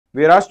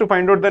We are asked to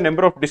find out the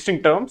number of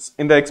distinct terms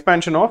in the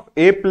expansion of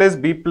a plus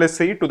b plus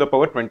c to the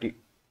power 20.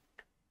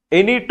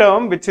 Any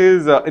term which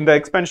is in the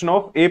expansion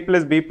of a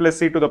plus b plus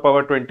c to the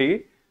power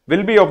 20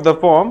 will be of the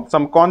form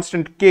some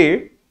constant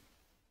k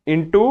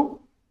into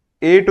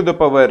a to the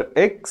power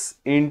x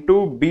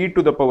into b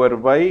to the power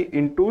y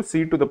into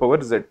c to the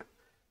power z.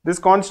 This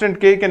constant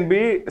k can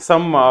be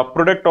some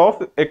product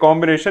of a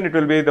combination. It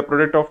will be the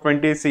product of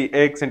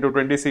 20cx into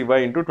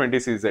 20cy into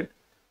 20cz.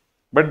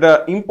 But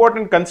the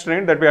important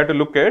constraint that we have to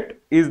look at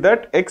is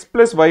that x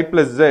plus y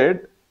plus z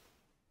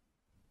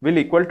will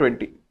equal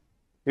 20.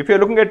 If you are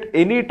looking at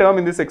any term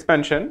in this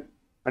expansion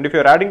and if you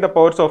are adding the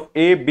powers of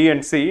a, b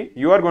and c,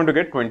 you are going to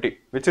get 20,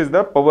 which is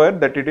the power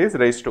that it is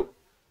raised to.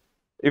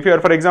 If you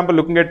are, for example,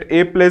 looking at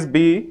a plus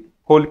b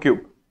whole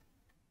cube,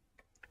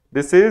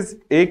 this is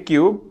a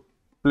cube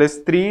plus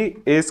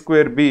 3a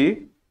square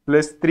b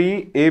plus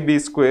 3ab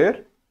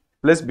square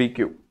plus b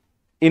cube.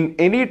 In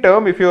any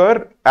term, if you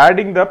are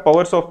adding the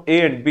powers of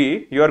a and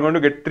b, you are going to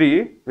get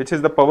 3, which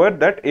is the power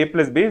that a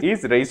plus b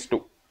is raised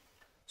to.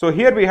 So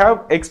here we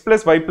have x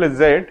plus y plus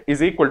z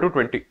is equal to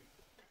 20.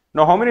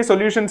 Now how many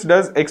solutions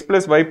does x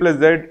plus y plus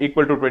z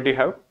equal to 20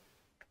 have?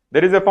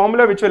 There is a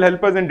formula which will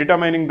help us in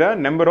determining the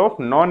number of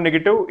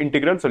non-negative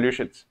integral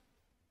solutions.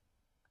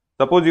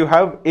 Suppose you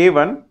have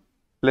a1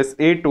 plus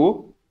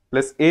a2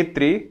 plus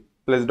a3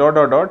 plus dot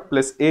dot dot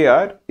plus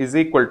ar is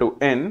equal to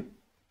n.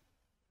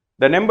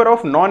 The number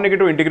of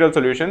non-negative integral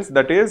solutions,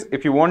 that is,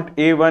 if you want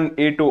a1,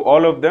 a2,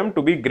 all of them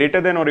to be greater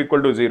than or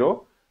equal to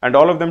 0 and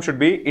all of them should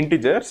be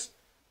integers,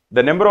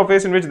 the number of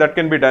ways in which that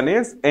can be done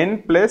is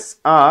n plus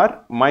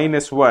r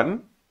minus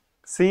 1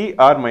 c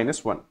r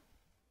minus 1.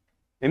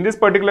 In this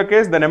particular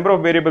case, the number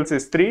of variables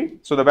is 3,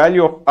 so the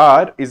value of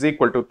r is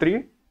equal to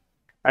 3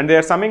 and they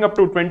are summing up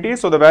to 20,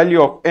 so the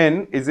value of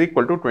n is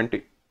equal to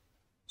 20.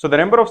 So the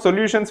number of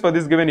solutions for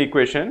this given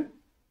equation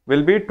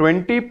will be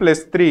 20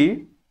 plus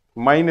 3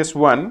 minus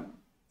 1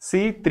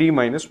 C3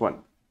 minus 1.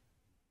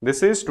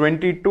 This is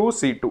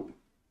 22C2.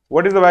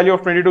 What is the value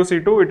of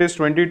 22C2? It is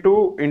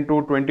 22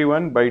 into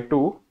 21 by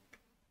 2.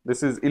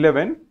 This is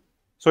 11.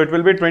 So it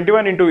will be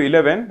 21 into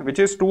 11, which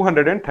is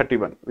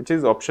 231, which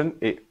is option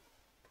A.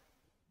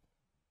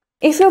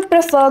 If you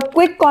prefer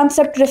quick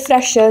concept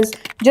refreshers,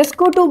 just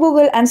go to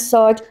Google and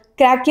search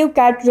Cracku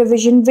CAT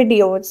revision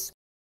videos.